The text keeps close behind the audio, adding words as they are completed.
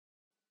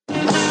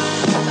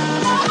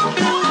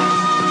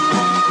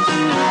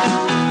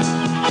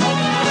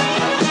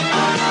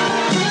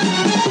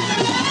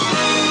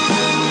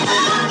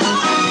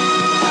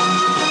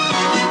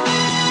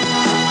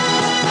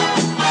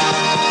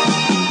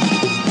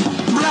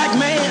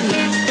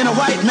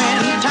white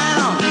man in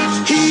town,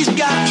 he's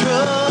got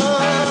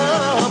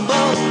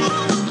trouble.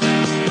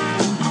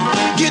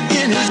 Get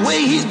in his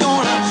way, he's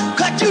gonna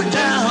cut you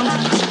down,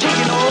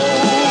 taking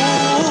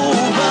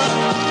over.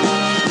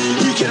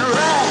 He can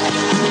ride,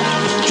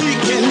 he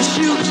can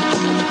shoot,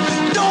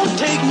 don't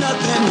take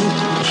nothing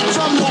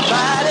from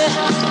nobody.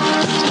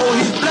 Oh,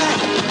 he's black,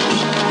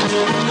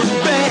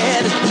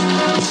 bad,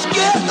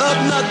 scared of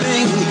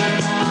nothing.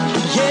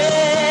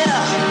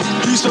 Yeah,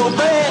 he's so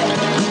bad,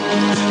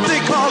 they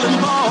call him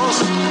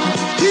boss.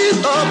 He's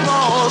a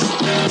boss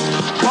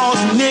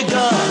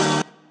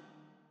nigga.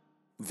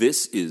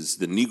 This is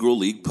the Negro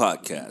League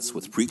podcast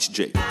with Preach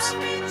Jacobs.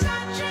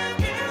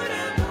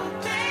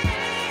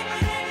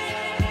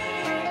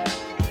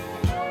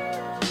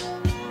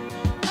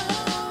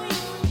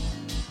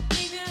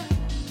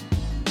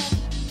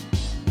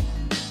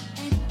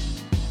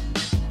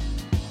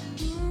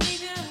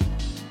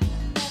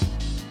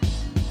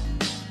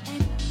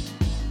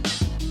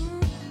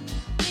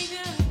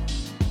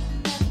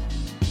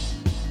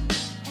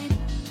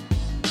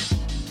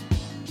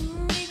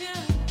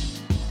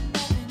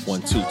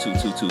 1, 2, 2,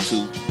 2, 2,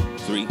 2,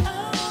 3.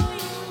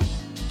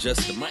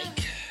 Just the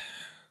mic.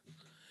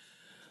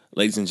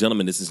 Ladies and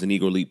gentlemen, this is the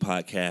Negro League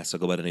podcast. I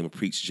go by the name of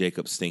Preach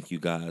Jacobs. Thank you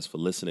guys for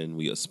listening.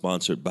 We are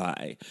sponsored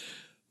by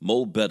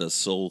Mo Better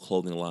Soul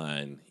Clothing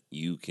Line.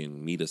 You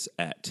can You can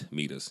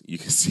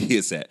see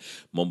us at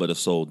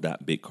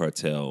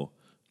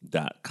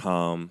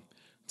mobettersoul.bigcartel.com.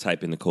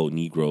 Type in the code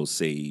Negro,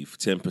 save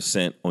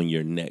 10% on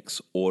your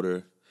next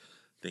order.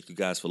 Thank you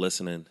guys for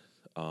listening.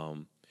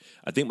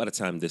 I think by the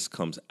time this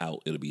comes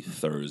out, it'll be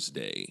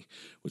Thursday,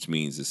 which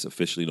means it's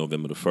officially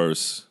November the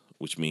 1st,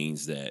 which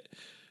means that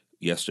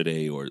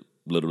yesterday or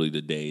literally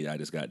the day I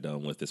just got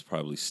done with is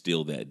probably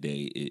still that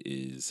day. It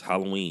is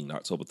Halloween,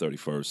 October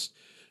 31st.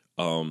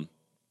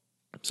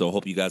 So I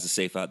hope you guys are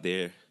safe out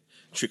there,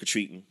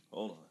 trick-or-treating.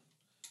 Hold on.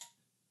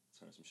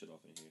 Turn some shit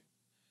off in here.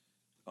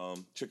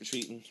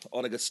 Trick-or-treating,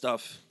 all that good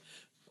stuff.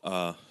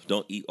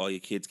 Don't eat all your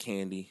kids'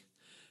 candy.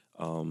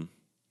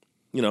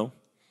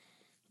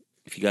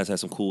 If you guys have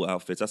some cool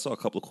outfits, I saw a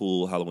couple of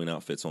cool Halloween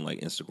outfits on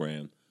like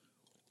Instagram.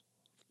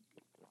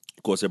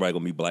 Of course, everybody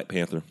gonna be Black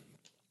Panther.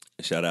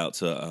 Shout out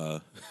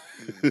to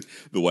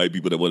the white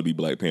people that want to be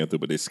Black Panther,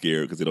 but they're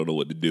scared because they don't know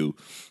what to do.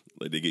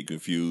 Like they get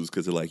confused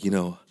because they're like,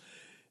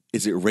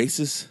 is it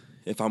racist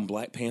if I'm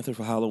Black Panther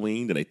for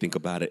Halloween? Then they think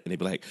about it and they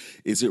be like,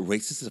 is it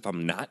racist if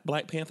I'm not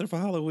Black Panther for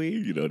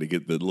Halloween? They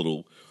get the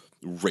little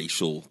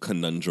racial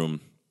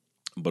conundrum.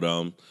 But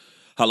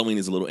Halloween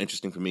is a little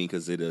interesting for me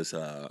because it is.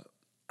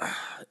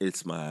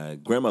 It's my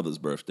grandmother's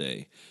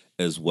birthday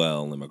as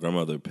well, and my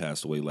grandmother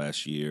passed away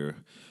last year,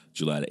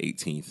 July the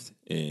 18th,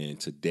 and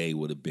today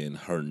would have been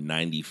her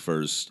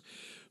 91st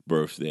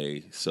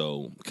birthday.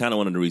 So kind of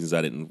one of the reasons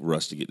I didn't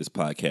rush to get this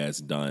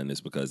podcast done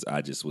is because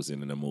I just was in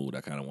the mood.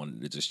 I kind of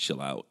wanted to just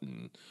chill out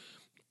and,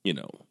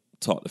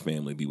 talk to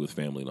family, be with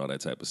family and all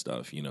that type of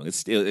stuff.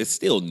 It's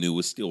still new.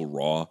 It's still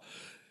raw,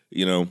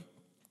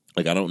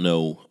 Like, I don't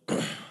know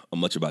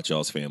much about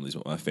y'all's families,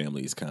 but my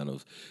family is kind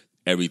of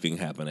everything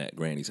happened at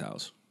Granny's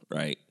house,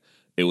 right?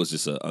 It was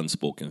just an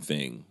unspoken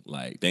thing.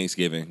 Like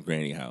Thanksgiving,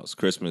 Granny house.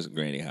 Christmas,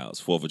 Granny house.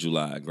 4th of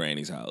July,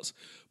 Granny's house.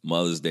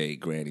 Mother's Day,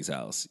 Granny's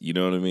house. You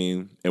know what I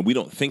mean? And we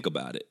don't think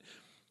about it.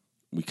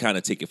 We kind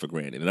of take it for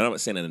granted. And I'm not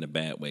saying that in a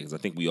bad way because I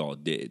think we all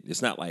did.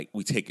 It's not like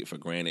we take it for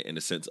granted in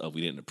the sense of we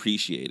didn't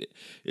appreciate it.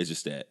 It's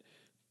just that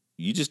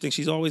you just think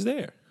she's always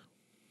there.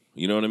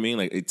 You know what I mean?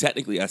 Like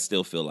technically, I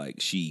still feel like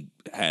she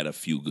had a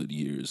few good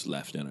years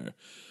left in her.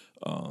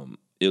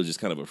 It was just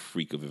kind of a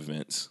freak of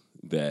events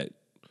that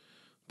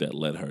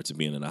led her to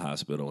being in the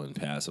hospital and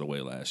passing away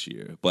last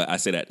year. But I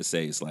say that to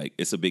say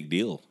it's a big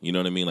deal. You know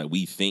what I mean? Like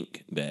we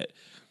think that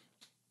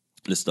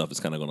this stuff is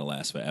kind of going to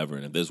last forever.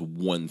 And if there's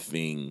one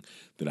thing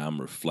that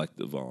I'm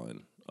reflective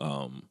on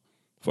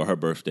for her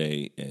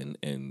birthday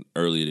and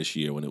earlier this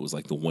year when it was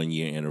like the 1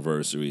 year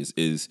anniversary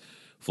is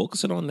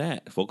focusing on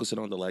that, focusing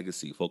on the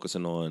legacy,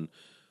 focusing on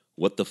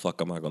what the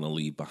fuck am I going to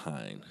leave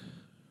behind,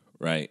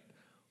 right?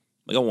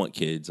 Like, I want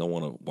kids. I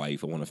want a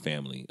wife. I want a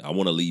family. I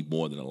want to leave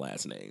more than a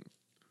last name,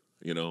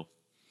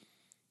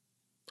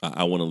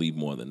 I want to leave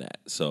more than that.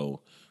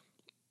 So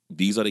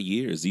these are the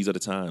years. These are the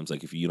times.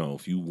 Like, if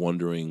you're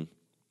wondering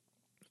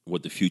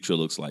what the future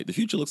looks like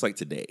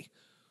today.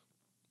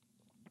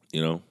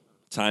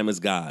 Time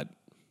is God.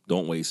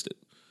 Don't waste it.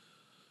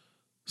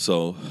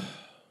 So,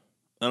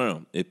 I don't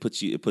know. It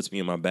puts me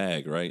in my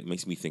bag, right? It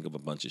makes me think of a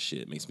bunch of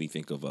shit. It makes me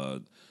think of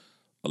a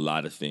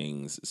lot of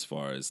things as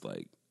far as,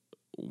 like,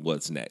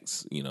 what's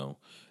next, and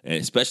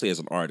especially as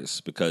an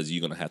artist, because you're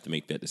going to have to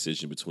make that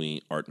decision between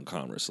art and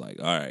commerce. Like,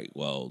 all right,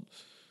 well,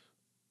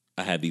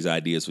 I have these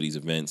ideas for these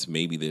events.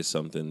 Maybe there's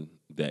something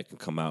that can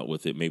come out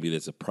with it. Maybe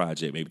there's a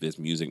project. Maybe there's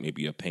music.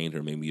 Maybe you're a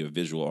painter. Maybe you're a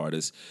visual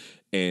artist.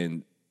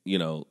 And,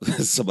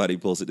 somebody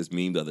posted this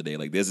meme the other day.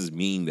 Like, there's this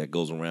meme that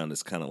goes around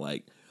that's kind of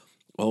like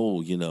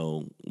oh,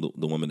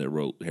 the woman that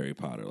wrote Harry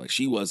Potter, like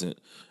it wasn't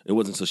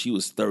until she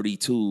was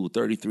 32,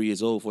 33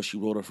 years old before she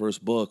wrote her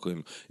first book.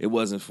 And it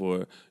wasn't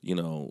for,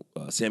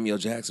 Samuel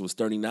Jackson was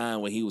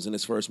 39 when he was in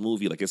his first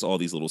movie. Like it's all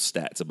these little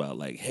stats about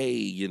like,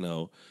 hey,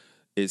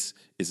 it's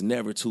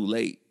never too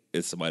late.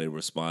 If somebody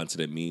respond to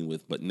that meme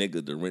with, but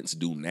nigga, the rent's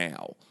due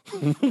now.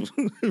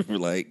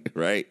 Like,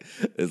 right?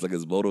 It's like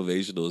as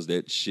motivational as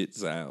that shit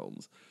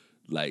sounds.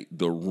 Like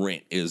the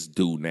rent is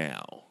due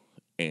now.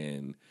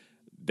 And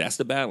that's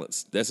the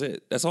balance. That's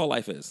it. That's all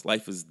life is.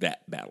 Life is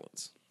that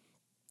balance.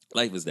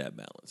 Life is that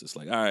balance. It's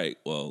like, all right,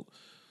 well,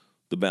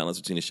 the balance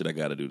between the shit I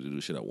gotta do to do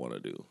the shit I wanna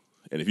do.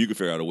 And if you can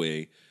figure out a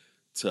way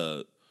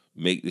to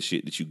make the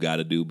shit that you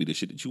gotta do be the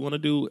shit that you wanna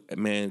do,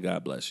 man,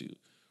 God bless you.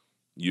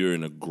 You're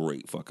in a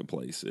great fucking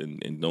place,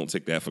 and don't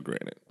take that for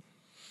granted.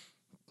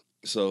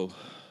 So,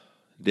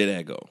 there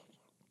that go.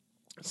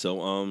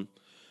 So,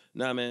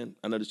 nah, man,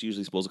 I know this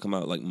usually supposed to come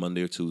out like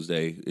Monday or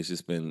Tuesday. It's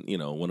just been,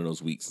 one of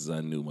those weeks since I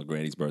knew my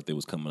granny's birthday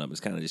was coming up. It's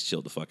kind of just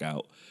chilled the fuck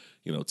out.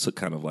 Took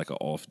kind of like an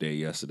off day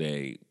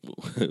yesterday.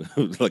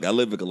 Like, I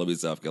live in Columbia,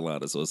 South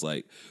Carolina, so it's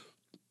like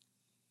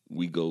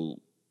we go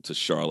to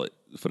Charlotte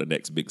for the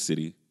next big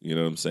city. You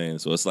know what I'm saying?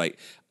 So it's like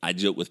I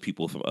joke with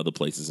people from other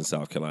places in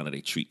South Carolina. They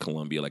treat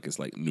Columbia like it's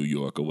like New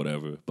York or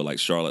whatever. But like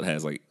Charlotte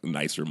has like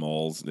nicer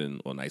malls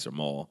nicer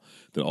mall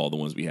than all the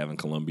ones we have in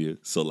Columbia.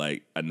 So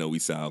like I know we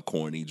sound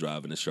corny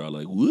driving to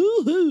Charlotte, like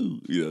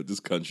woohoo,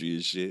 just country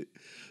and shit.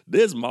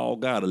 This mall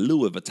got a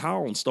Louis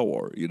Vuitton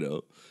store,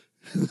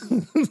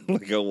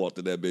 Like I walked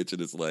in that bitch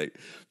and it's like,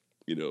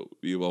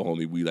 me and my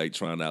homie, we like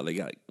trying out. They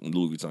got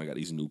Louis Vuitton got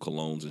these new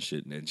colognes and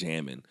shit, and they're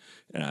jamming.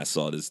 And I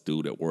saw this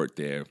dude that worked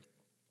there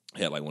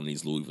had like one of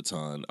these Louis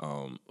Vuitton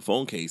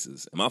phone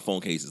cases, and my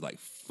phone case is like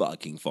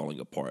fucking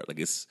falling apart. Like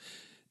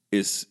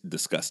it's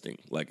disgusting.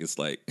 Like it's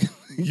like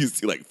you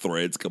see like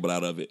threads coming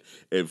out of it.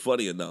 And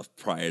funny enough,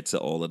 prior to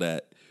all of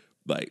that,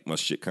 like my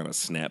shit kind of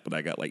snapped, but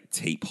I got like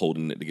tape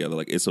holding it together.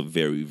 Like it's a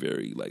very,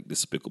 very like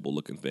despicable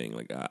looking thing.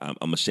 Like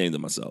I'm ashamed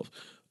of myself.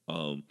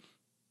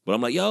 But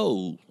I'm like,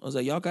 yo, I was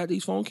like, y'all got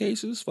these phone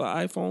cases for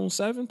iPhone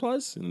 7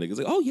 Plus? And the nigga's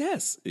like, oh,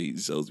 yes. And he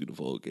shows me the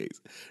phone case.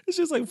 It's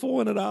just like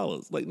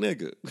 $400. Like,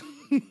 nigga.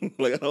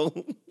 Like,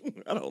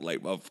 I don't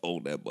like my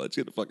phone that much.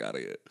 Get the fuck out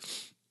of here.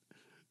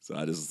 So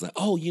I just was like,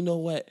 oh, you know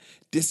what?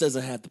 This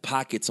doesn't have the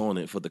pockets on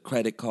it for the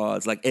credit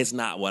cards. Like, it's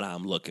not what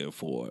I'm looking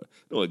for.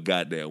 No,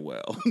 goddamn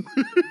well.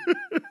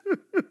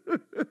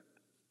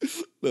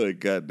 No,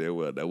 goddamn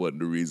well. That wasn't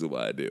the reason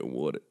why I didn't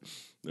want it.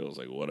 It was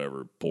like,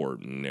 whatever, poor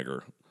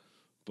nigger.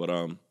 But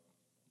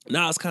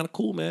it's kind of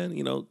cool, man.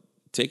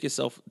 Take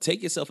yourself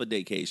a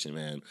vacation,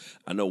 man.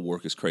 I know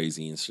work is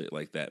crazy and shit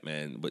like that,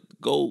 man. But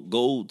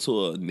go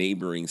to a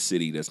neighboring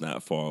city that's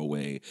not far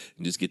away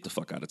and just get the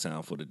fuck out of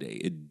town for the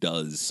day. It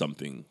does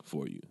something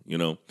for you,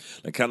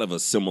 Like kind of a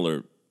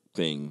similar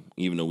thing,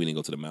 even though we didn't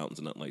go to the mountains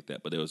and nothing like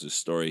that. But there was a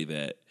story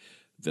that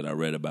I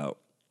read about.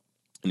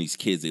 And these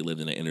kids, they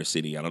lived in the inner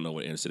city. I don't know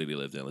what inner city they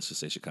lived in. Let's just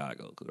say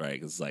Chicago, right?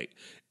 Because it's like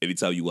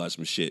anytime you watch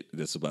some shit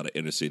that's about an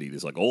inner city,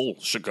 it's like, oh,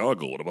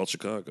 Chicago. What about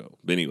Chicago?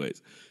 But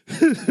anyways,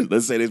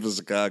 let's say they're from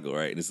Chicago,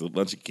 right? And it's a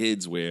bunch of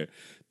kids where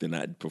they're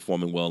not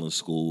performing well in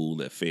school,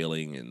 they're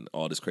failing, and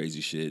all this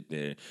crazy shit.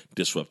 They're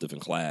disruptive in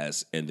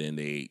class, and then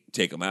they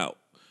take them out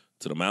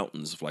to the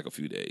mountains for like a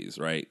few days,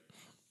 right?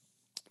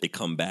 They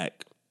come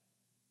back,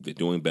 they're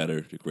doing better,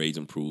 their grades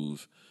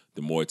improve.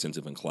 They're more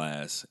attentive in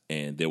class,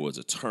 and there was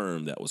a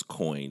term that was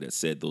coined that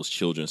said those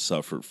children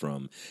suffered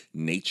from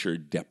nature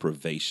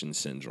deprivation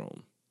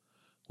syndrome,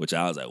 which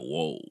I was like,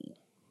 whoa,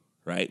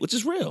 right? Which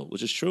is real,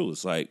 which is true.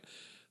 It's like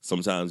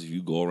sometimes if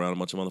you go around a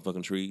bunch of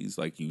motherfucking trees,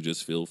 like you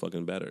just feel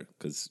fucking better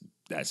because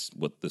that's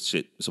what the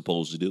shit is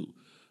supposed to do.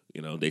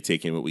 They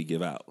take in what we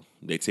give out.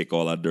 They take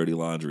all our dirty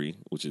laundry,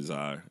 which is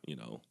our,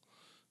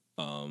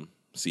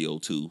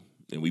 CO2,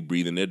 and we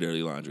breathe in their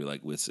dirty laundry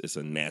like it's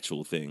a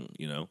natural thing,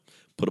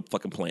 Put a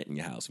fucking plant in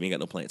your house. If you ain't got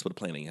no plants, put a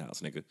plant in your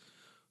house, nigga.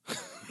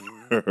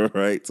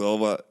 Right? To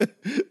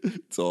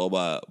all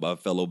my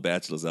fellow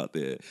bachelors out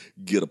there,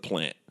 get a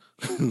plant.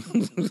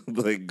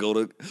 Like go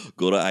to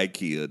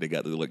IKEA. They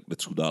got the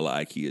 $2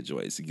 IKEA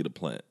joints. You get a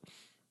plant.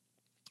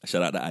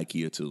 Shout out to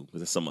IKEA too, because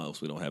there's something else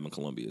we don't have in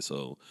Columbia.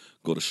 So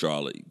go to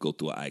Charlotte, go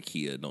through an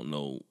IKEA. Don't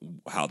know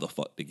how the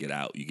fuck to get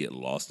out. You get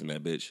lost in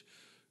that bitch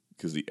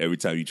because every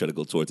time you try to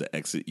go towards an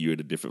exit, you're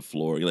at a different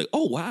floor. You're like,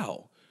 oh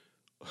wow.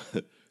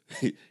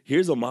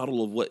 Here's a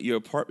model of what your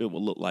apartment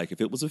would look like if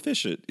it was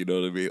efficient. You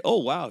know what I mean? Oh,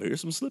 wow. Here's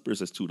some slippers.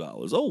 That's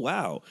 $2. Oh,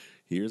 wow.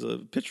 Here's a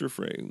picture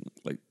frame.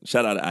 Like,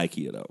 shout out to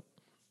IKEA, though,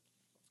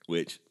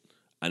 which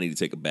I need to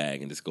take a bag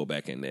and just go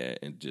back in there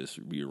and just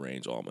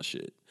rearrange all my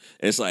shit.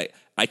 And it's like,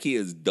 IKEA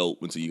is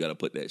dope until you got to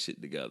put that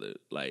shit together.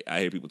 Like, I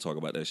hear people talk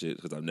about that shit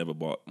because I've never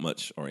bought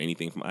much or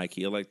anything from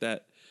IKEA like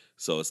that.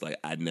 So it's like,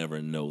 I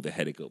never know the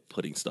headache of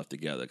putting stuff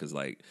together because,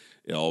 like,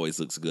 it always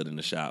looks good in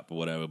the shop or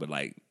whatever, but,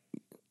 like,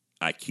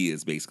 IKEA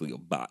is basically a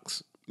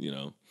box,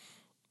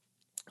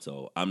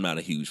 So I'm not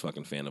a huge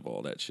fucking fan of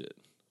all that shit.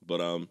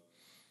 But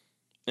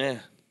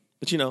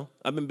But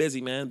I've been busy,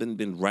 man.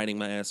 Been writing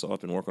my ass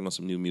off and working on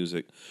some new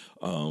music.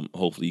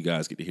 Hopefully you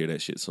guys get to hear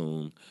that shit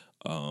soon.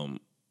 And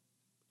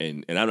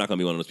I'm not gonna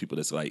be one of those people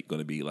that's like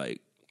gonna be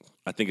like,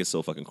 I think it's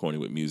so fucking corny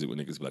with music when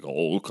niggas be like,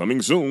 oh,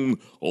 coming soon.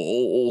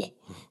 Oh,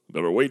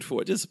 better wait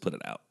for it. Just put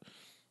it out.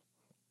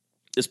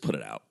 Just put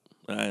it out.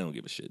 I don't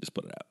give a shit. Just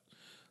put it out.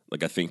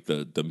 Like, I think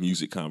the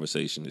music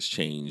conversation has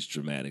changed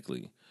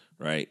dramatically,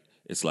 right?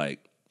 It's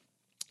like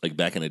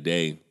back in the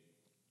day,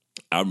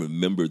 I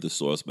remember the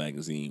Source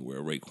magazine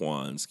where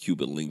Raekwon's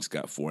Cuban Links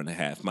got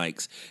 4.5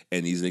 mics,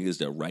 and these niggas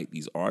that write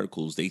these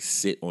articles, they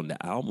sit on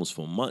the albums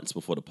for months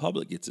before the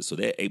public gets it, so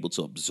they're able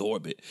to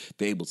absorb it,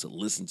 they're able to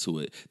listen to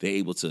it, they're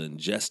able to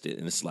ingest it,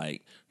 and it's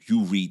like,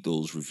 you read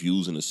those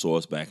reviews in the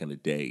Source back in the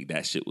day,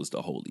 that shit was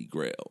the holy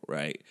grail,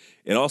 right?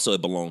 And also,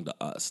 it belonged to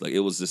us. Like,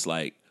 it was just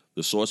like,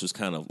 the Source was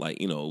kind of like,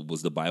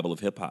 was the Bible of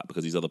hip-hop,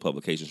 because these other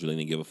publications really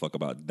didn't give a fuck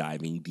about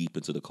diving deep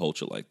into the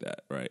culture like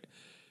that, right?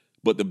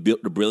 But the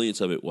brilliance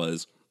of it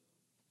was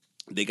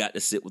they got to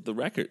sit with the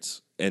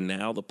records. And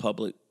now the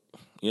public,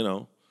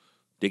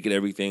 they get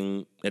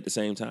everything at the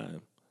same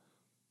time.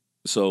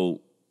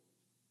 So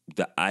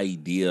the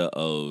idea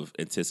of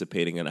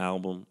anticipating an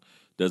album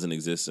doesn't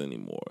exist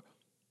anymore.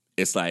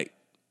 It's like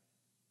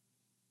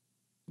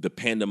the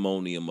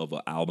pandemonium of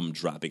an album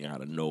dropping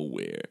out of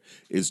nowhere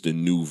is the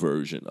new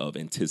version of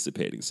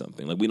anticipating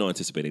something. Like, we don't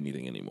anticipate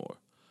anything anymore.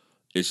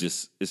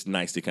 It's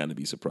nice to kind of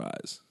be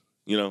surprised,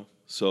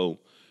 So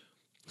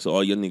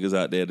all your niggas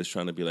out there that's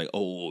trying to be like,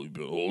 oh,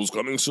 it's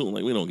coming soon.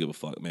 Like, we don't give a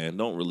fuck, man.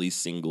 Don't release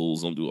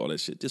singles. Don't do all that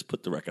shit. Just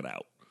put the record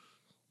out.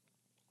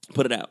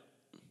 Put it out.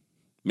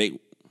 Make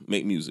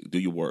music. Do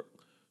your work.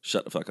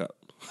 Shut the fuck up.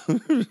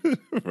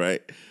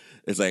 Right?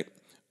 It's like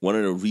one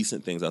of the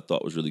recent things I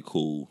thought was really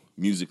cool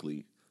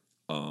musically.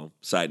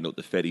 Side note,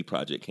 the Fetty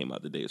project came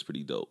out today. It's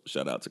pretty dope.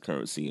 Shout out to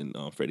Currency and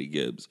Freddie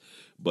Gibbs.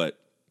 But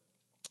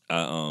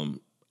I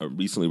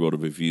recently wrote a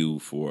review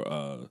for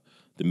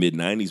the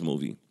mid-'90s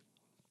movie.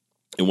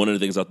 And one of the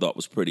things I thought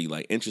was pretty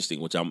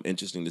interesting, which I'm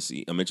interested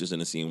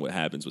in seeing what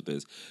happens with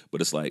this. But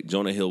it's like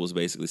Jonah Hill was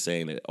basically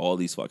saying that all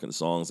these fucking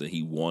songs that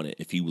he wanted,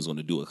 if he was going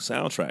to do a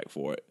soundtrack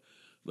for it,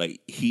 like,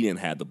 he didn't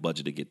have the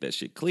budget to get that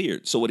shit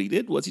cleared. So what he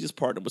did was he just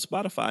partnered with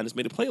Spotify and just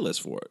made a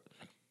playlist for it.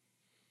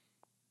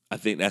 I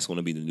think that's going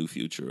to be the new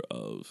future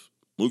of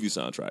movie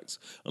soundtracks,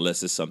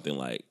 unless it's something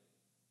like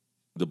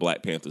the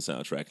Black Panther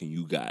soundtrack and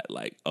you got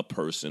like a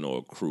person or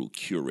a crew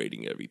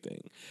curating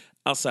everything.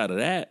 Outside of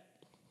that,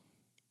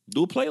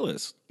 do a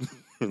playlist.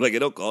 Like, it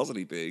don't cost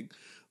anything.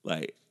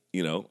 Like,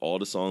 all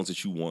the songs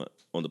that you want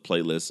on the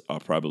playlist are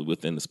probably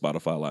within the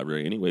Spotify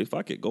library anyway.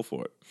 Fuck it, go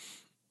for it.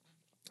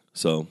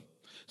 So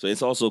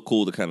it's also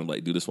cool to kind of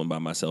like do this one by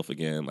myself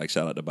again. Like,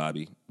 shout out to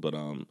Bobby. But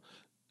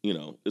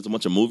there's a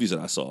bunch of movies that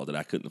I saw that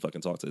I couldn't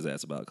fucking talk to his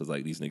ass about because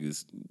like these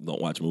niggas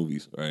don't watch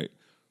movies, right?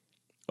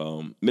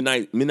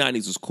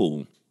 Mid-'90s was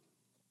cool.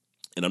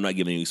 And I'm not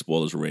giving any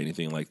spoilers or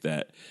anything like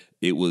that.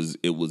 It was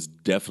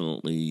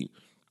definitely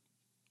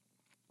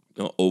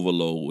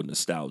overload with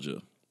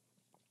nostalgia.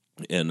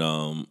 And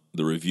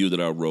the review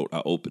that I wrote,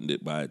 I opened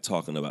it by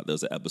talking about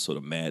there's an episode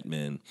of Mad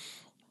Men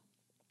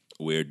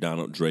where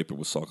Donald Draper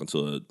was talking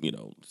to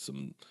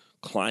some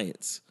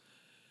clients,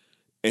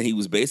 and he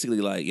was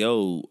basically like,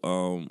 "Yo,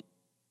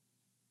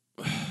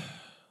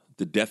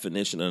 the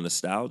definition of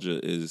nostalgia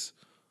is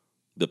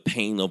the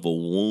pain of a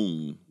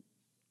wound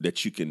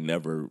that you can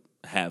never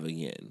have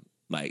again.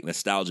 Like,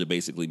 nostalgia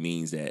basically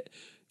means that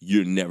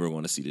you're never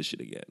going to see this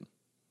shit again.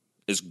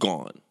 It's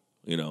gone."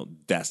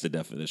 That's the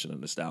definition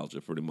of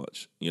nostalgia, pretty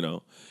much,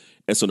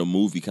 And so the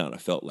movie kind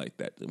of felt like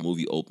that. The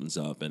movie opens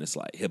up and it's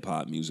like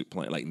hip-hop music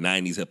playing, like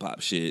 90s hip-hop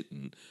shit.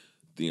 And,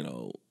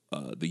 the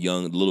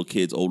little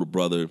kid's older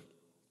brother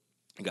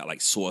got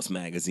like Source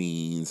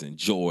magazines and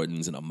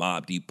Jordans and a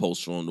Mobb Deep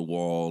poster on the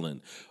wall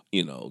and,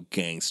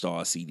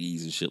 Gangstar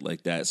CDs and shit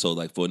like that. So,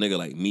 like, for a nigga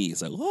like me,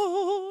 it's like,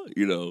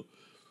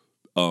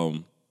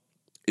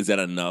 is that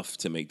enough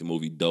to make the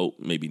movie dope?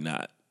 Maybe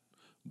not.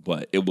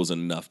 But it was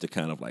enough to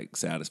kind of like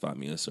satisfy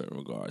me in a certain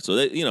regard. So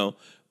that,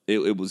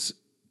 it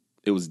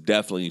was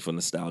definitely for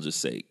nostalgia's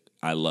sake.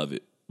 I love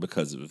it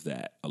because of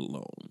that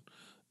alone.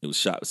 It was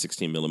shot with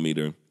 16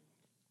 millimeter.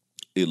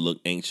 It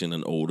looked ancient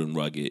and old and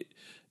rugged,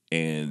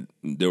 and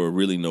there were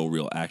really no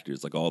real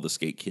actors. Like, all the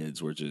skate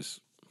kids were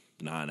just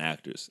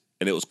non-actors,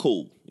 and it was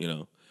cool.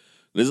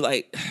 There's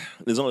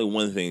only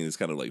one thing that's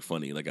kind of like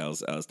funny. Like, I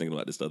was thinking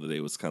about this the other day.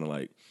 It was kind of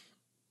like,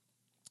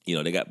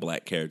 they got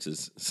black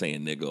characters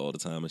saying nigga all the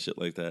time and shit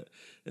like that.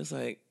 It's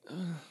like,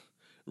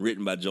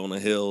 written by Jonah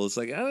Hill. It's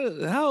like,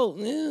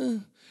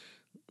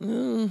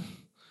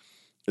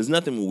 there's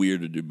nothing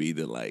weirder to me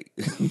than like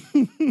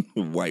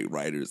white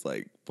writers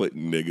like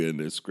putting nigga in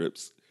their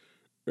scripts,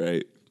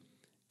 right?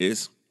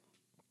 It's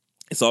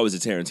always a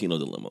Tarantino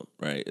dilemma,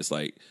 right? It's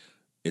like,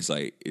 is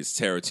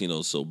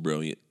Tarantino so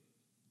brilliant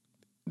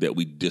that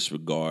we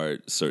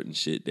disregard certain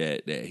shit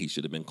that he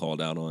should have been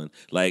called out on?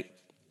 Like,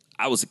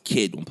 I was a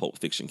kid when Pulp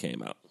Fiction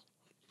came out.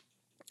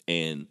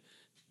 And,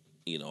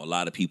 a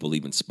lot of people,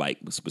 even Spike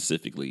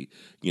specifically,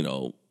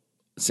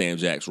 Sam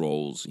Jack's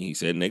roles. He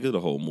said nigga the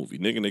whole movie.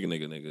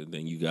 Nigga.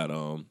 Then you got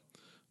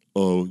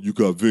you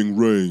got Ving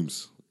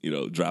Rhames,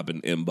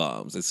 dropping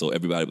M-bombs. And so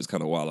everybody was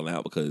kind of wilding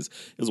out because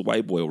it was a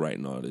white boy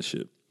writing all this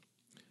shit.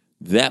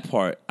 That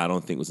part, I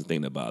don't think was the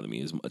thing that bothered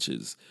me as much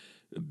as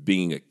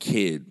being a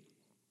kid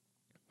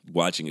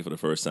watching it for the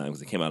first time,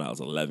 because it came out when I was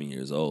 11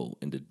 years old,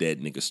 and the dead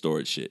nigga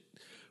storage shit,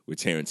 where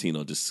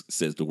Tarantino just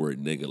says the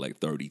word nigga like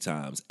 30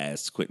 times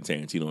as Quentin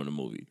Tarantino in the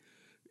movie.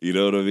 You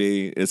know what I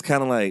mean? It's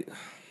kind of like,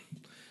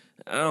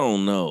 I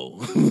don't know.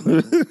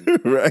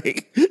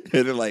 Right?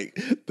 And then, like,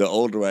 the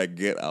older I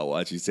get, I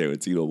watch these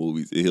Tarantino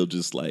movies, and he'll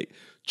just, like,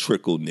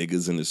 trickle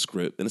niggas in the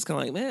script. And it's kind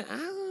of like,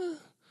 man,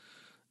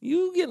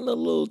 you getting a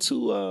little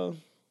too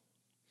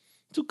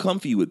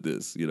comfy with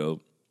this,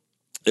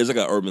 There's, like,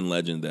 an urban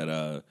legend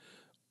that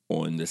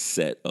on the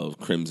set of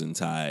Crimson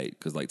Tide,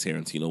 because, like,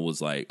 Tarantino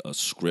was, like, a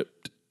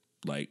script,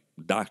 like,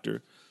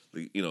 doctor.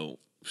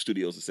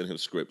 Studios would send him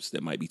scripts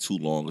that might be too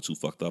long or too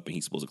fucked up, and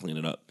he's supposed to clean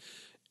it up.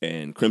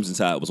 And Crimson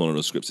Tide was one of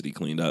those scripts that he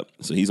cleaned up.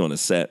 So he's on a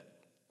set,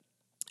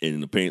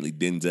 and apparently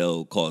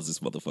Denzel calls this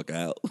motherfucker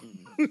out.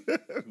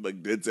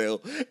 Like,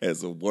 Denzel has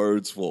some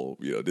words for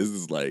him. This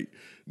is like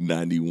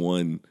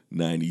 91,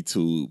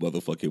 92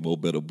 motherfucking Mo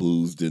Better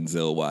Blues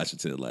Denzel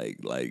Washington,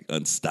 like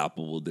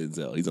unstoppable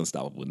Denzel. He's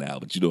unstoppable now,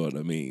 but you know what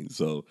I mean.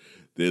 So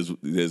there's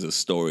a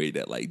story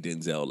that, like,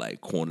 Denzel,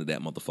 like, cornered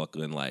that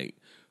motherfucker and, like,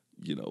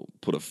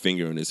 put a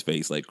finger in his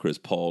face like Chris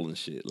Paul and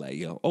shit. Like,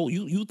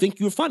 you think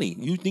you're funny?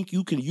 You think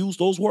you can use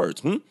those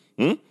words?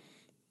 I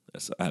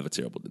have a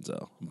terrible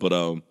Denzel.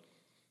 But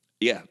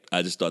yeah,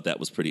 I just thought that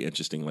was pretty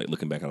interesting, like,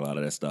 looking back at a lot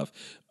of that stuff.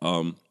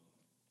 But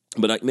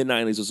like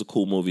mid-90s was a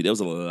cool movie. There was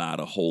a lot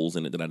of holes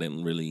in it that I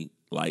didn't really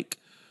like.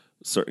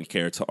 Certain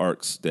character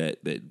arcs that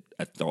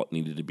I thought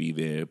needed to be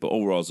there. But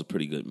overall, it's a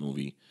pretty good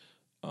movie.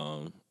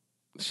 I've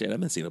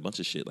been seeing a bunch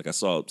of shit. Like, I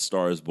saw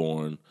Star is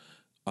Born.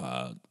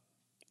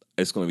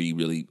 It's going to be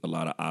really a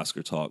lot of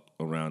Oscar talk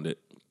around it.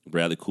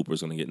 Bradley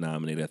Cooper's going to get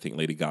nominated. I think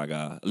Lady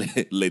Gaga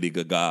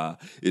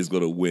is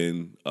going to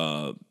win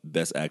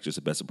Best Actress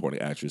or Best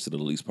Supporting Actress, and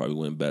at least probably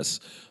win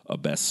Best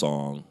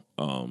Song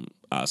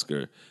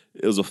Oscar.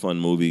 It was a fun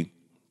movie.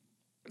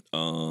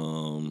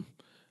 Bohemian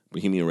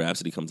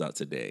Rhapsody comes out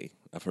today.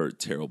 I've heard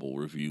terrible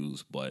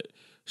reviews, but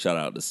shout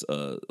out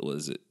to what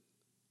is it?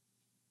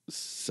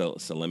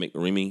 Salemic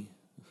Remy.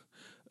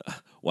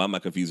 Why am I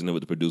confusing him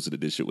with the producer that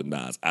did shit with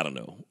Nas? I don't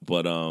know.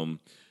 But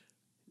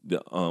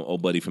the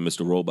old buddy from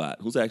Mr. Robot,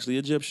 who's actually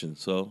Egyptian.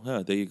 So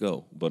there you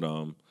go. But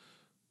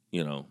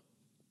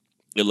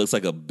it looks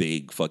like a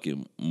big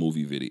fucking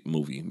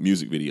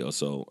music video.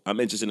 So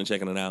I'm interested in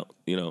checking it out.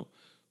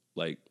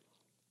 Like,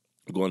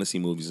 going to see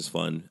movies is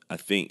fun. I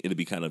think it'd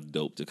be kind of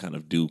dope to kind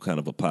of do kind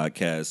of a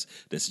podcast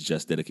that's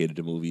just dedicated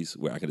to movies,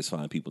 where I can just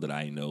find people that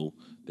I know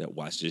that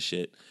watch this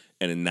shit,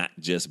 and then not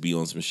just be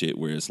on some shit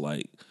where it's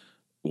like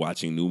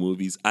watching new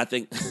movies. I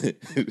think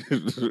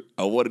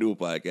I want to do a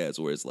podcast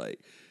where it's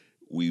like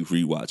we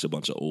rewatch a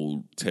bunch of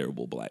old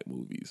terrible black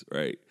movies,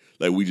 right?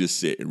 Like, we just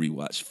sit and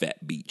rewatch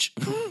Fat Beach,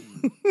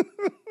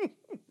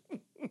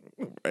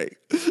 right?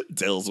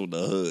 Tales from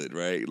the Hood,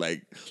 right?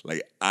 Like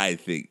I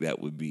think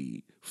that would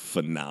be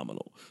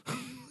phenomenal.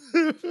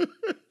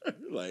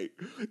 like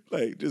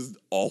just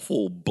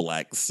awful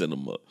black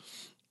cinema.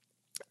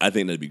 I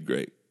think that'd be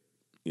great.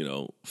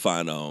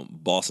 Find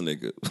Boss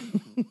Nigga.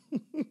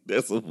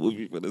 That's a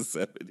movie from the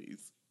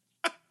 70s.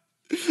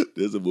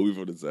 There's a movie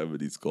from the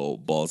 70s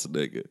called Boss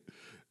Nigga.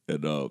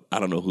 And I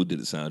don't know who did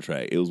the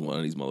soundtrack. It was one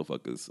of these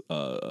motherfuckers.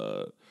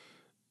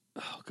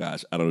 Oh,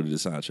 gosh, I don't know who did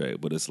the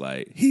soundtrack, but it's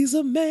like, he's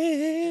a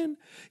man,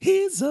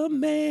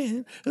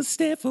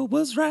 Stanford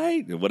was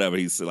right. And whatever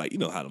he said, like,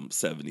 how them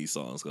 70s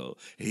songs go.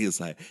 He was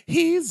like,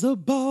 he's a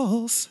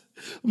boss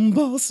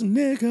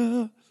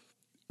nigga.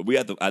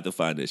 I have to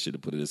find that shit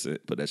and put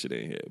that shit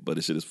in here. But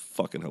this shit is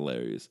fucking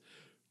hilarious.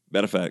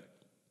 Matter of fact,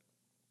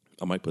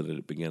 I might put it at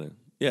the beginning.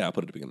 Yeah, I'll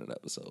put it at the beginning of the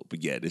episode.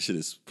 But yeah, this shit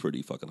is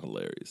pretty fucking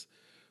hilarious.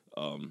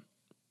 But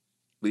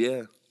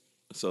yeah,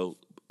 so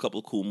a couple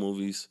of cool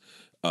movies.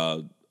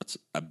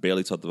 I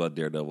barely talked about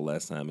Daredevil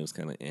last time. It was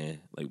kind of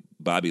like,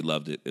 Bobby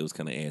loved it. It was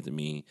kind of to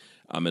me.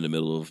 I'm in the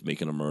middle of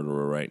Making a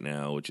Murderer right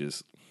now, which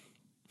is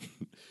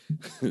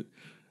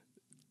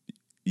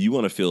you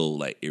want to feel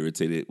like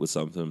irritated with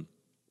something.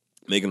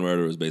 Making a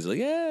Murderer is basically,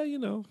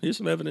 here's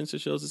some evidence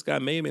that shows this guy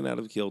may or may not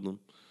have killed him.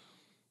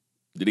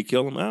 Did he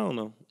kill him? I don't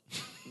know.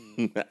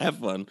 Have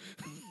fun.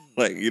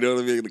 Like, you know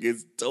what I mean? Like,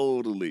 it's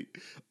totally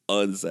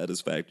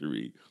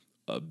unsatisfactory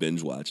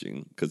binge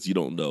watching, because you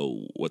don't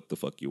know what the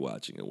fuck you're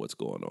watching and what's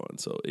going on.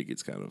 So it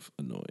gets kind of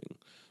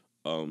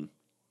annoying.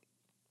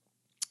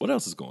 What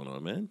else is going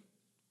on, man?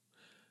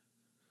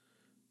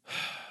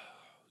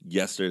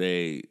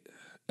 Yesterday,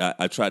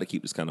 I try to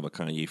keep this kind of a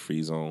Kanye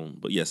free zone,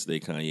 but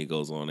yesterday Kanye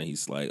goes on and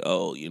he's like,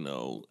 oh,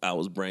 I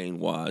was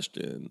brainwashed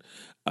and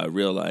I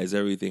realized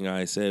everything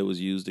I said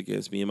was used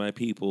against me and my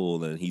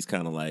people. And he's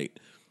kind of like,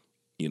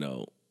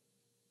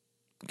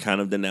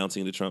 kind of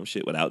denouncing the Trump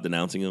shit without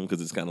denouncing him,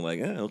 because it's kind of like,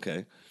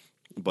 okay.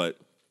 But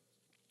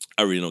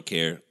I really don't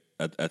care.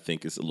 I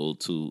think it's a little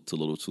too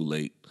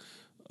late.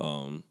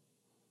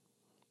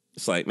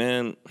 It's like,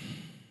 man,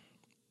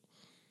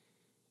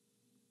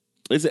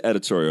 it's an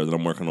editorial that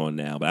I'm working on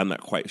now, but I'm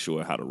not quite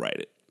sure how to write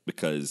it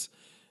because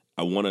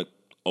I want to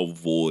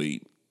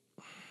avoid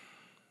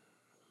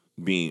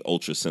being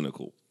ultra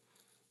cynical.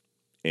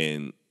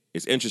 And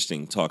it's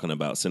interesting talking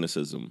about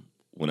cynicism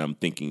when I'm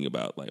thinking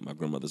about like my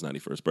grandmother's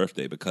 91st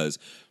birthday, because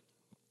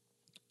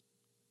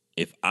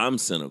if I'm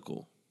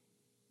cynical,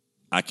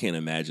 I can't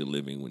imagine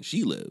living when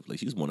she lived. Like,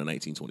 she was born in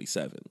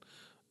 1927,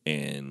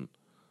 and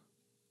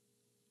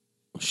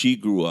she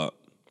grew up.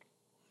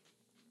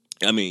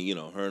 I mean, you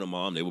know, her and her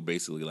mom, they were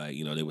basically like,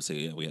 you know, they would say,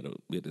 yeah, we had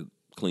to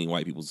clean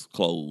white people's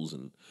clothes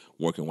and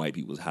work in white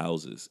people's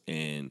houses.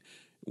 And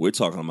we're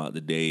talking about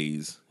the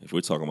days, if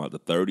we're talking about the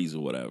 30s or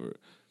whatever,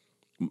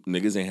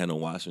 niggas ain't had no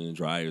washing and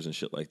dryers and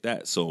shit like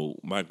that. So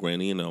my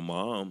granny and her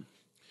mom,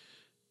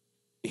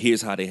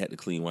 here's how they had to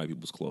clean white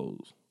people's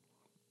clothes.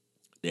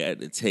 They had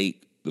to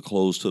take the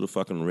clothes to the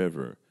fucking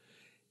river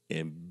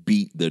and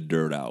beat the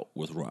dirt out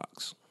with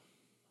rocks.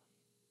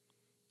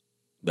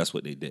 That's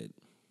what they did.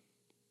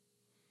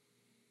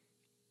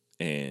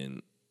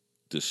 And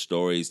the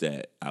stories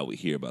that I would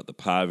hear about the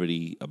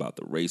poverty, about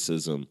the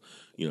racism,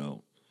 you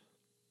know,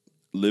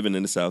 living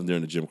in the South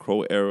during the Jim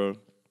Crow era,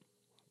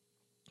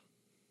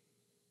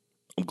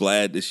 I'm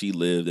glad that she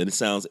lived, and it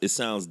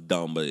sounds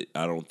dumb, but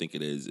I don't think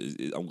it is.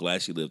 I'm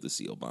glad she lived to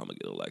see Obama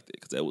get elected,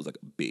 because that was like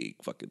a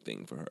big fucking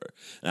thing for her.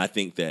 And I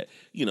think that,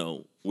 you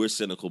know, we're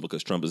cynical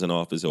because Trump is in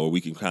office, or we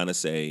can kind of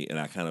say, and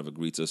I kind of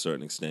agree to a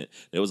certain extent,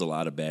 there was a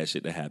lot of bad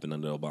shit that happened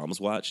under Obama's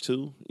watch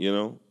too, you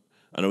know?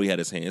 I know he had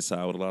his hands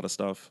tied with a lot of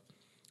stuff.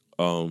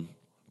 You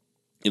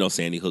know,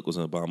 Sandy Hook was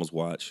on Obama's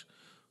watch.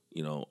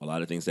 You know, a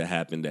lot of things that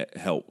happened that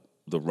helped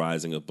the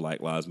rising of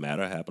Black Lives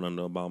Matter happened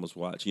under Obama's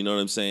watch. You know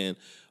what I'm saying?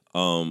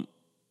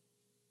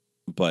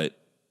 But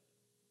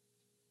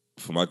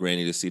for my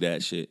granny to see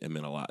that shit, it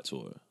meant a lot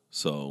to her.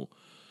 So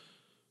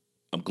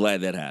I'm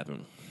glad that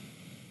happened.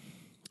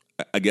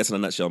 I guess in a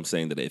nutshell, I'm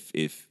saying that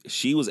if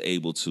she was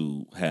able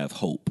to have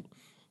hope,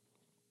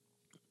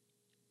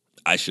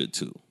 I should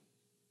too,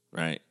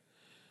 right?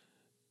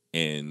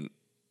 And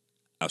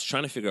I was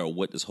trying to figure out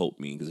what does hope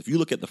mean, because if you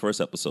look at the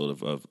first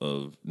episode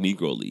of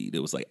Negro League, it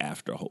was like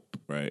after hope,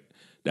 right?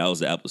 That was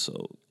the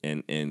episode,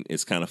 and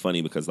it's kind of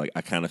funny because like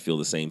I kind of feel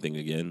the same thing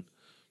again,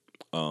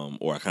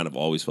 or I kind of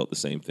always felt the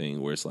same thing,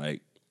 where it's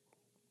like,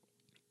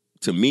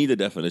 to me, the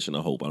definition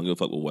of hope, I don't give a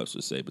fuck what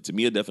Webster say, but to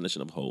me, a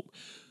definition of hope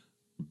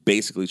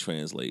basically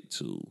translate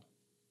to,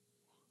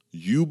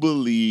 you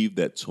believe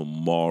that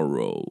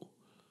tomorrow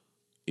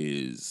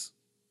is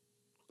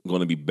going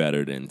to be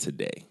better than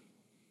today.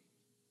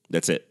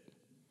 That's it.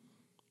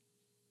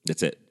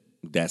 That's it.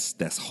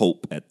 That's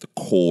hope at the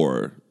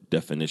core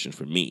definition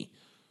for me.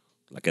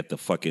 Like at the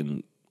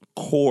fucking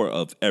core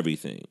of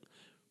everything.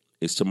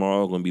 Is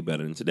tomorrow going to be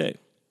better than today?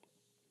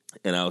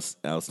 And I was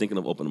thinking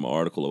of opening my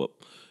article up,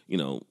 you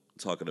know,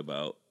 talking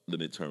about the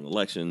midterm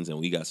elections, and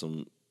we got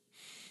some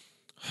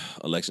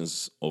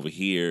elections over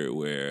here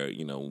where,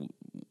 you know,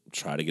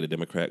 try to get a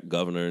Democrat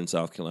governor in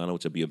South Carolina,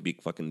 which would be a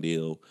big fucking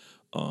deal.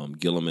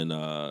 Gillum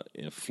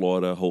in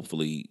Florida,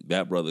 hopefully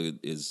that brother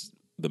is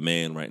the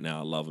man right now.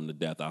 I love him to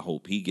death. I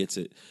hope he gets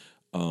it.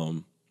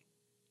 You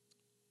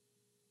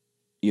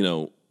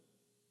know,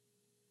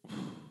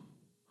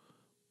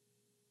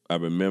 I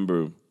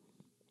remember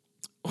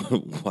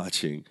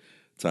watching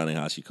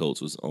Ta-Nehisi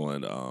Coates was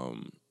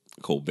on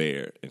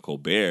Colbert, and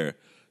Colbert,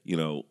 you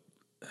know,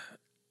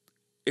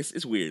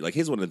 it's weird. Like,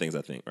 here's one of the things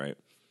I think, right?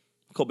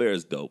 Colbert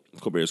is dope.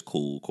 Colbert is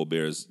cool.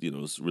 Colbert is, you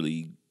know, this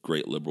really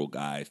great liberal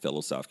guy,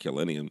 fellow South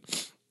Carolinian.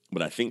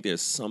 But I think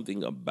there's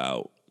something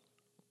about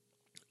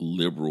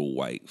liberal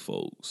white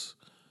folks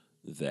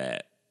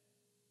that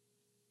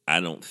I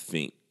don't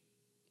think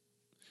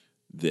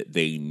that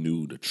they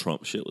knew the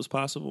Trump shit was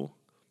possible.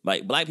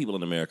 Like, black people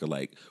in America,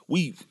 like,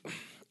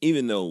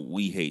 even though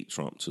we hate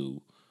Trump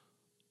too,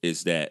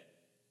 is that,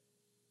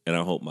 and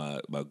I hope my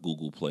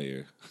Google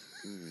player,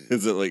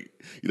 is it like,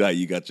 you know how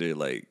you got your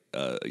like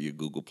your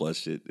Google Plus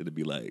shit, it'll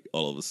be like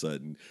all of a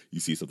sudden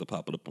you see something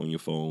popping up on your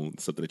phone,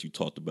 something that you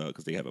talked about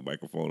because they have a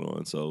microphone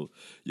on. So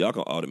y'all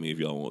can audit me if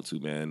y'all want to,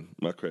 man.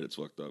 My credit's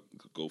fucked up.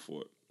 Go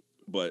for it.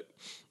 But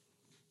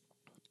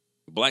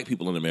black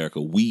people in America,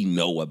 we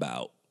know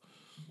about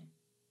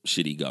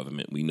shitty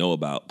government. We know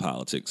about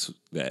politics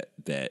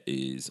that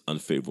is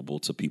unfavorable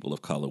to people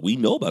of color. We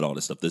know about all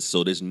this stuff.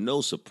 So there's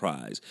no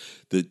surprise.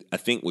 I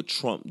think what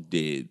Trump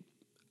did,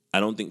 I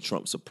don't think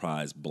Trump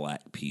surprised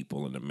black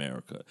people in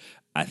America.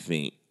 I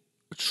think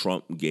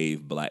Trump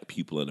gave black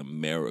people in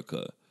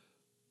America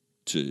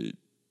to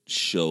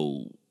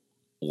show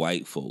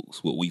white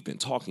folks what we've been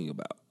talking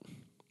about,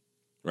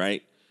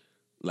 right?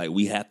 Like,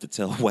 we have to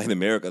tell white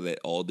America that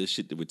all this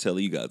shit that we're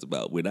telling you guys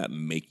about, we're not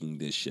making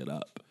this shit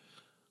up.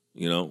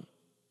 You know,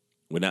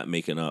 we're not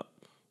making up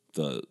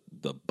the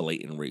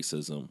blatant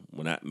racism.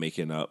 We're not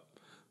making up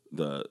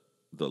the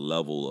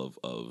level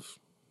of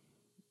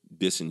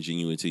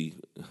disingenuity.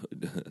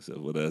 So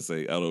what did I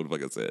say? I don't know if I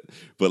can say it,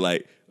 but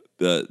like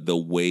the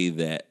way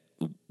that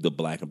the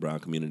black and brown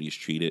community is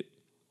treated.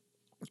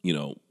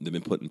 they've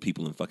been putting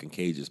people in fucking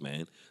cages,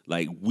 man.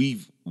 Like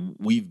we've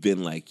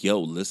been like, yo,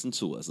 listen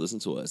to us,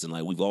 and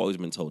like we've always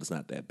been told it's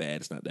not that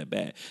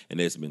bad, and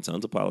there's been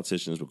tons of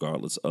politicians,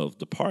 regardless of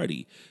the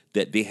party,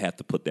 that they have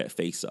to put that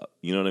face up.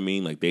 You know what I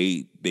mean? Like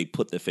they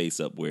put the face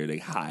up where they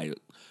hide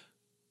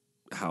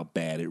how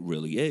bad it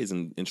really is,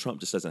 and Trump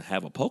just doesn't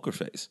have a poker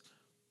face.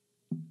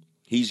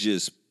 He's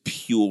just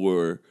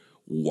pure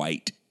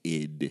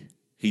white-id.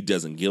 He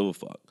doesn't give a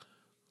fuck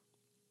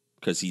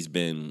because he's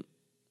been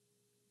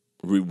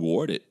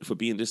rewarded for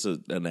being just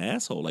an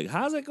asshole. Like,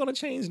 how's that going to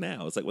change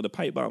now? It's like when the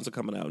pipe bombs are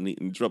coming out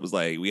and Trump is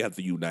like, we have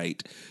to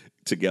unite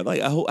together.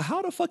 Like,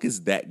 how the fuck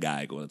is that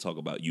guy going to talk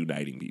about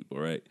uniting people,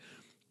 right?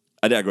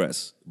 I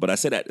digress. But I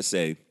say that to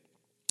say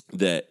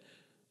that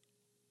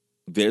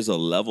there's a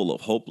level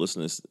of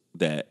hopelessness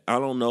that I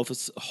don't know if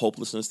it's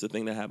hopelessness, the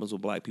thing that happens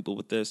with black people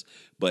with this,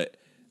 but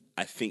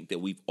I think that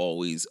we've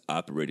always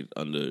operated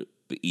under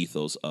the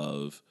ethos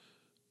of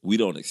we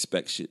don't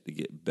expect shit to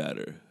get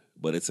better,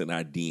 but it's in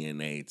our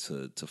DNA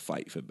to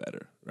fight for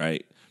better,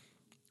 right?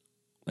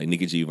 Like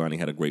Nikki Giovanni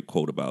had a great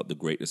quote about the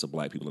greatness of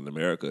black people in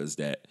America is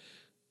that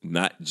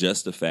not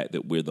just the fact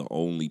that we're the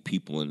only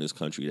people in this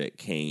country that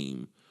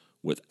came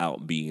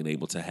without being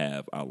able to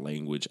have our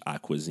language, our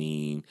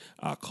cuisine,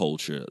 our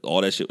culture,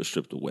 all that shit was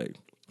stripped away.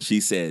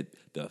 She said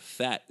the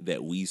fact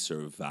that we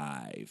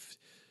survived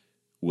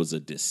was a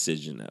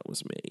decision that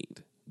was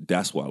made.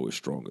 That's why we're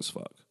strong as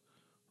fuck,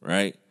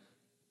 right?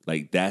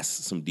 Like that's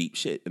some deep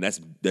shit, and that's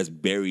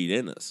buried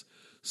in us.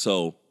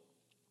 So,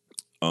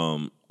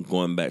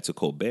 going back to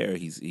Colbert,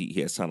 he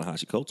has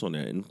Ta-Nehisi Coates on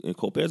there, and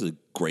Colbert's a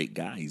great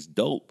guy. He's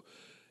dope,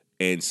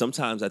 and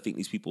sometimes I think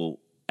these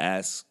people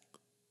ask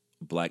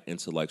black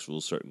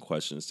intellectuals certain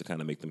questions to kind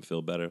of make them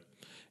feel better.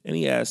 And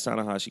he asked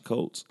Ta-Nehisi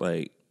Coates,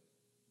 like,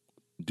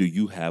 do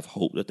you have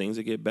hope that things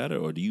will get better,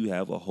 or do you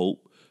have a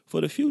hope for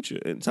the future?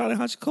 And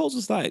Ta-Nehisi Coates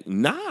was like,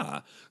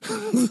 nah.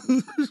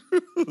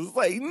 It's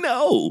like,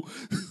 no.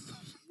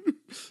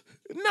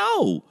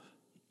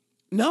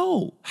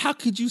 No. How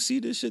could you see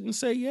this shit and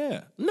say,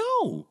 yeah?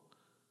 No.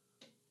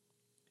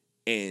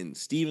 And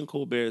Stephen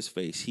Colbert's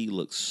face, he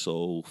looked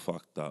so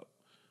fucked up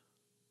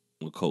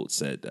when Coates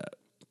said that.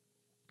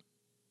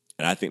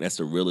 And I think that's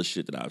the realest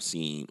shit that I've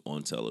seen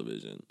on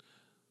television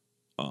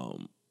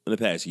in the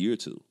past year or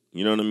two.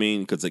 You know what I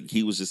mean? Because like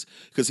he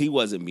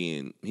wasn't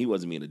being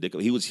a dick.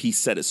 He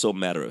said it so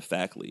matter of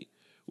factly,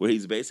 where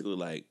he's basically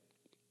like,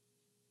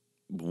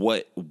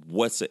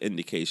 what's the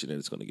indication that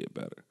it's going to get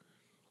better?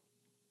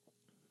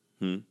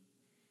 And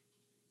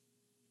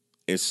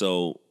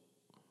so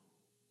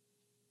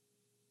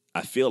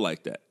I feel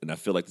like that, and I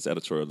feel like this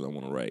editorial that I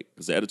want to write,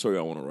 because the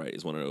editorial I want to write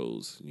is one of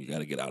those you got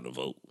to get out and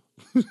vote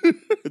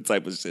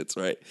type of shits,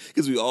 right?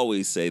 Because we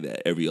always say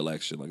that every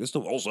election, like it's the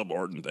most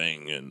important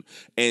thing,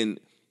 and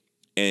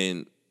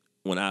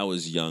when I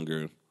was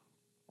younger,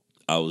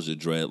 I was a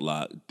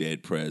dreadlock,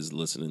 dead prez,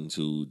 listening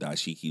to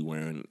dashiki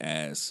wearing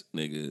ass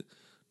nigga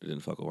that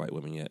didn't fuck with white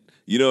women yet.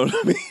 You know what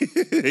I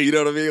mean? You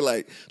know what I mean?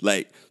 Like,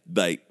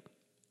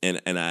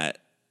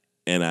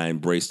 and I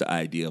embrace the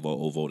idea of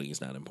voting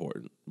is not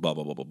important, blah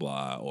blah blah blah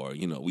blah, or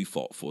we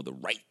fought for the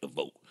right to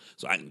vote,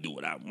 so I can do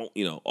what I want,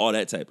 all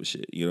that type of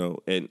shit,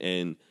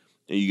 and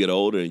you get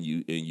older and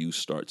you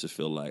start to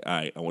feel like, all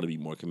right, I want to be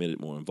more committed,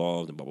 more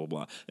involved, and blah blah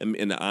blah.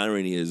 And the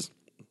irony is,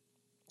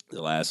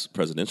 the last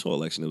presidential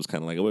election, it was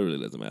kind of like, it really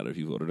doesn't matter if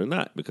you voted or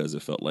not, because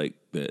it felt like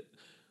that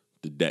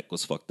the deck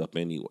was fucked up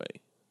anyway.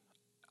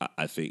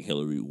 I think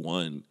Hillary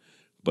won,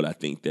 but I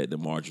think that the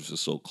margins are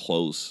so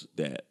close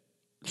that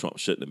Trump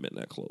shouldn't have been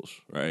that close,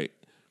 right?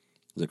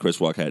 So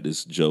Chris Rock had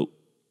this joke,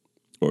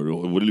 or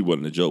it really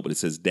wasn't a joke, but it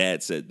says,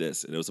 Dad said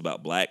this, and it was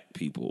about black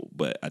people,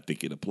 but I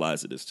think it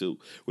applies to this too,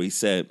 where he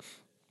said,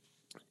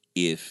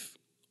 if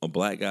a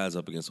black guy's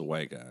up against a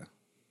white guy,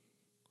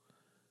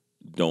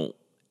 don't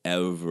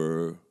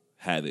ever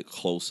have it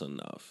close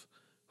enough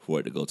for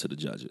it to go to the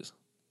judges,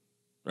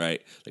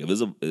 right?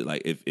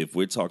 Like if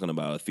we're talking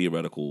about a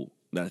theoretical,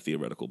 not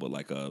theoretical, but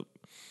like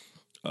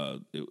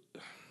I'm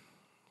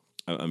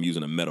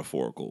using a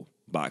metaphorical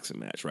boxing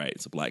match, right?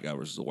 It's a black guy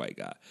versus a white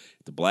guy.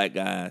 The black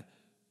guy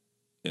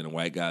and the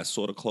white guy is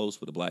sort of close,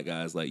 but the black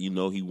guy is like, he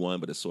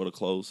won, but it's sort of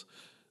close.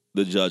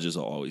 The judges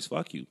will always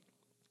fuck you.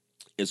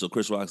 And so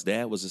Chris Rock's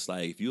dad was just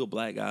like, if you're a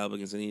black guy up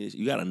against any of this,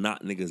 you got to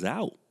knock niggas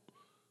out.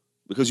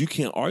 Because you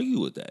can't argue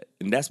with that.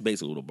 And that's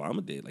basically what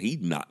Obama did. Like, he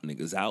knocked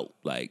niggas out,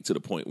 like, to the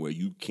point where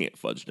you can't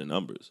fudge the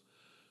numbers.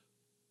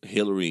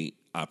 Hillary,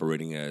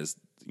 operating as,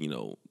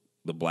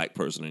 the black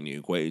person in the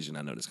equation,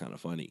 I know that's kind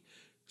of funny,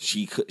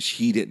 she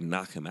didn't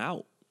knock him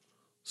out.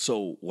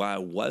 So why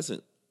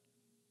wasn't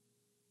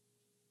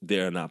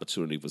there an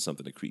opportunity for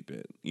something to creep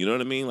in? You know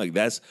what I mean? Like,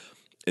 that's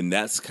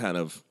kind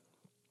of,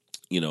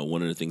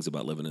 one of the things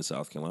about living in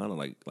South Carolina.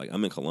 Like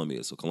I'm in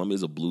Columbia. So Columbia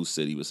is a blue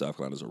city, but South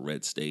Carolina is a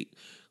red state.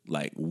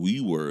 Like,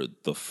 we were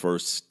the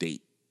first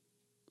state,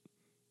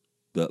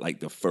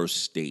 the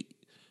first state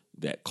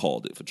that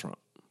called it for Trump.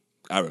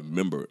 I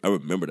remember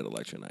that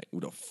election night. We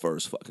were the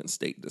first fucking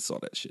state that saw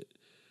that shit.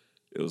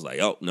 It was like,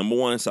 oh, number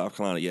one in South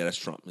Carolina, yeah, that's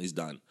Trump. He's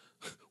done.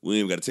 We ain't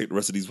even got to take the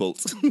rest of these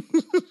votes.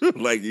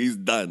 Like, he's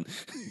done.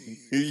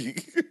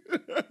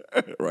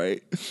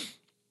 Right?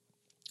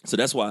 So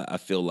that's why I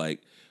feel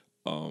like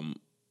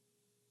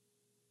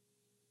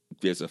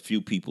there's a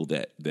few people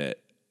that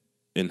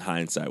in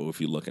hindsight, or if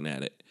you're looking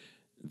at it,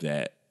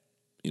 that,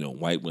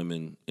 white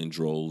women in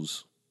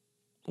droves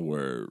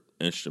were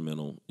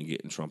instrumental in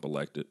getting Trump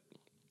elected.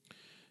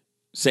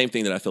 Same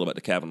thing that I feel about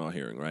the Kavanaugh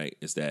hearing, right?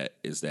 Is that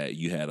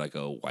you had like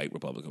a white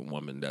Republican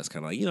woman that's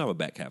kind of like, I'm a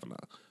back Kavanaugh.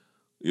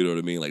 You know what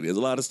I mean? Like, there's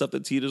a lot of stuff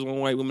that teeters on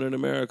white women in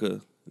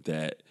America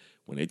that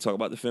when they talk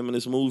about the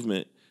feminist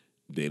movement,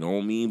 they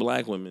don't mean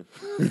black women.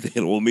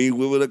 They don't mean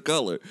women of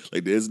color.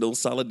 Like, there's no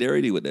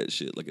solidarity with that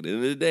shit. Like, at the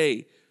end of the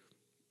day,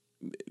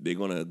 they're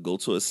going to go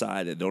to a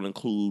side that don't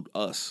include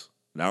us.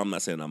 Now, I'm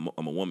not saying I'm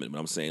a woman, but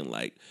I'm saying,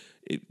 like,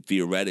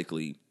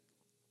 theoretically,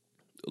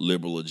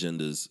 liberal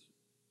agendas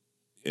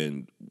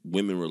and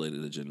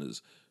women-related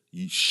agendas,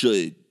 you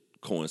should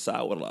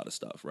coincide with a lot of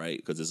stuff, right?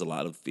 Because there's a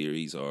lot of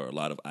theories or a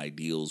lot of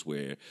ideals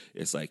where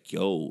it's like,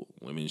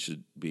 women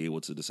should be able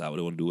to decide what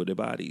they want to do with their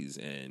bodies,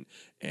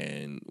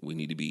 and we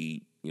need to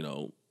be,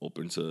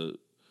 open to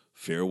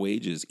fair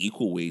wages,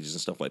 equal wages,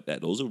 and stuff like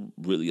that. Those are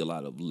really a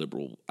lot of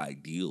liberal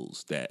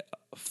ideals that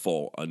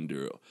fall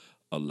under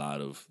a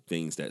lot of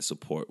things that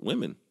support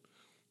women.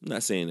 I'm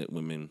not saying that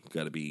women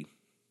got to be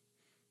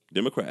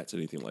Democrats or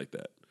anything like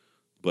that,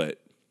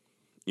 but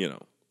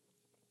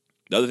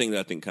the other thing that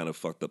I think kind of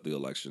fucked up the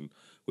election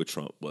with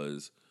Trump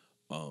was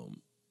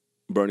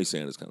Bernie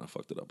Sanders kind of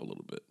fucked it up a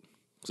little bit.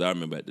 Because I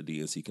remember at the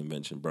DNC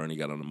convention, Bernie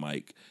got on the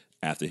mic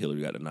after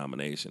Hillary got the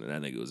nomination, and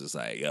that nigga was just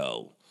like,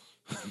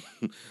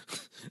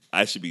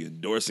 I should be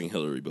endorsing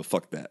Hillary, but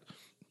fuck that.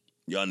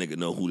 Y'all nigga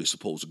know who they're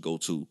supposed to go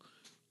to.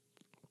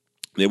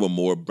 There were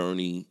more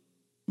Bernie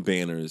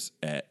banners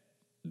at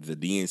the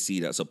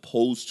DNC that's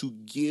supposed to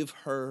give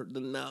her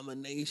the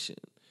nomination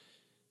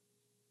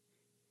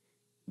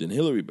than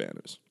Hillary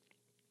banners.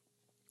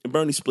 And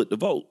Bernie split the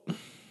vote.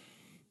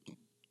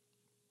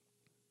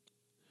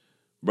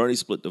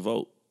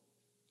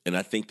 And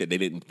I think that they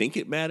didn't think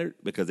it mattered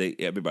because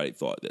everybody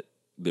thought that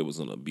there was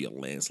going to be a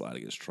landslide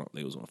against Trump.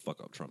 They was going to fuck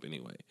up Trump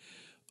anyway.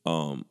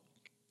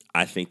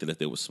 I think that if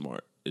they were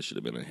smart, it should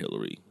have been a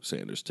Hillary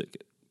Sanders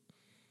ticket.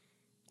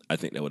 I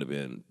think that would have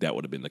been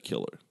the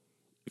killer.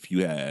 If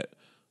you had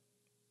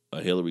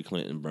a Hillary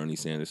Clinton Bernie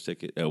Sanders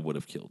ticket, that would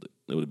have killed it.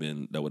 That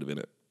would have been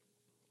it.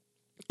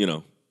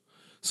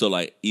 So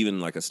like even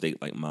like a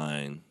state like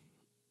mine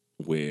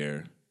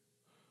where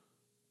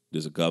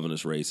there's a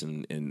governor's race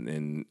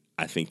and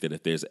I think that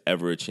if there's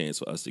ever a chance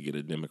for us to get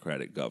a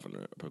Democratic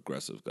governor, a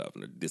progressive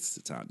governor, this is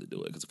the time to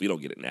do it. Because if we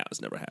don't get it now,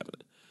 it's never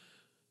happening.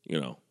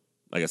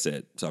 Like I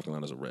said, South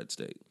Carolina's a red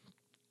state.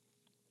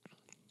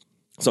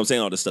 So I'm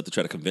saying all this stuff to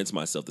try to convince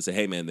myself to say,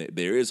 hey man,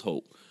 there is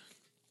hope.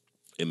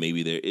 And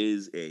maybe there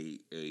is a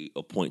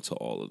point to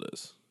all of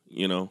this,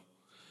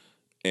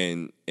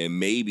 And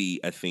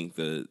maybe I think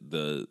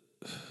the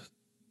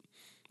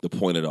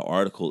point of the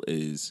article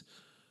is,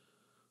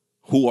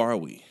 who are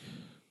we?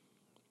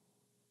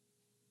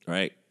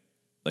 Right?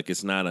 Like,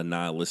 it's not a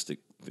nihilistic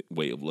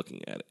way of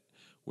looking at it.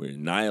 Where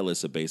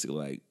nihilists are basically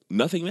like,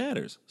 nothing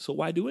matters, so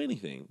why do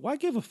anything? Why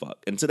give a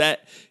fuck? And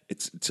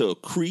to a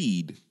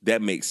creed,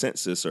 that makes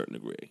sense to a certain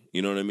degree.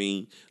 You know what I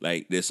mean?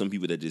 Like, there's some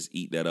people that just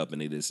eat that up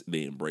and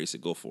they embrace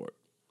it, go for it.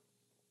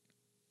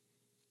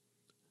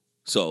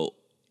 So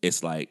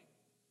it's like,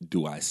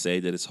 do I say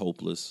that it's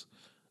hopeless?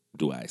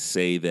 Do I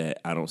say that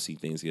I don't see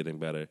things getting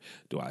better?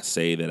 Do I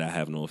say that I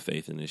have no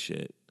faith in this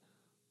shit?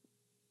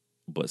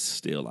 But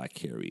still I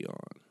carry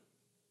on.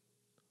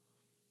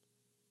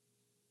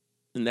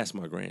 And that's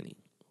my granny.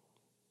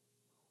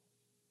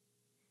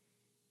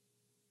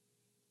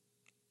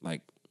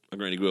 Like, my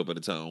granny grew up at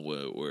a time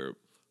where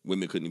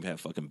women couldn't even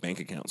have fucking bank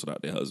accounts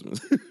without their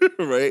husbands,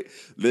 right?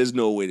 There's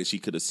no way that she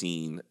could have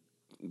seen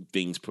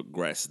things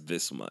progress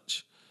this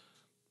much.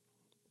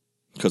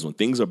 Because when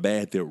things are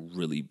bad, they're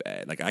really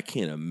bad. Like, I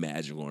can't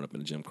imagine growing up in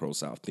the Jim Crow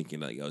South thinking,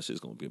 like, this shit's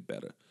going to be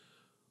better.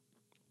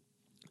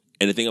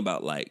 And the thing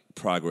about, like,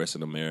 progress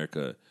in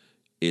America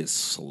is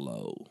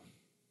slow.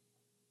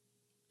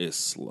 It's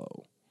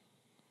slow.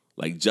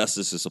 Like,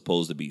 justice is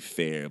supposed to be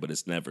fair, but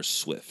it's never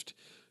swift.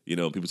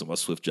 People talk about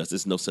swift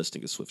justice. There's no such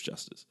thing as swift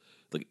justice.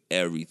 Like,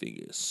 everything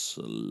is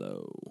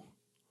slow.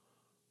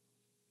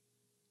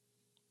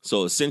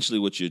 So essentially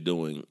what you're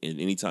doing, and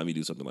anytime you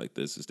do something like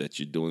this, is that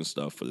you're doing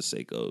stuff for the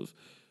sake of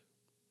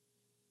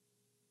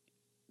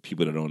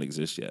people that don't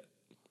exist yet.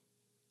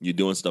 You're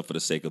doing stuff for the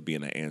sake of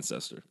being an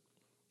ancestor.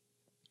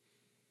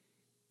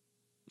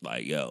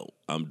 Like,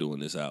 I'm doing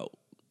this out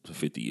for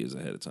 50 years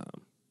ahead of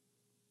time.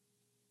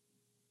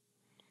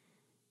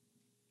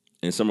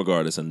 In some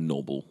regard, it's a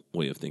noble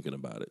way of thinking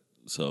about it.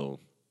 So,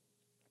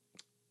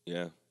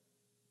 yeah.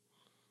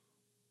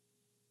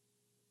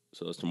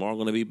 So is tomorrow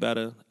going to be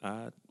better?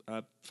 I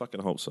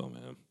fucking hope so,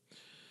 man.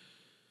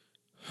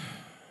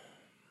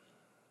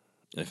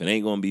 If it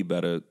ain't going to be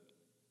better,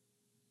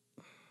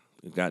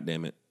 God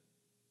damn it,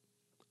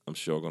 I'm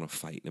sure going to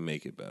fight to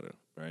make it better,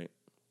 right?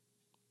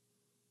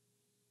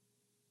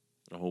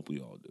 I hope we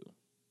all do.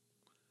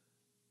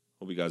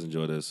 Hope you guys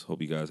enjoyed this. Hope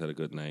you guys had a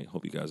good night.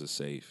 Hope you guys are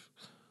safe.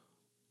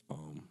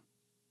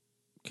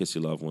 Kiss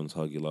your loved ones.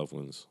 Hug your loved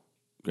ones.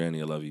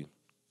 Granny, I love you.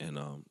 And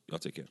y'all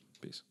take care.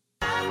 Peace.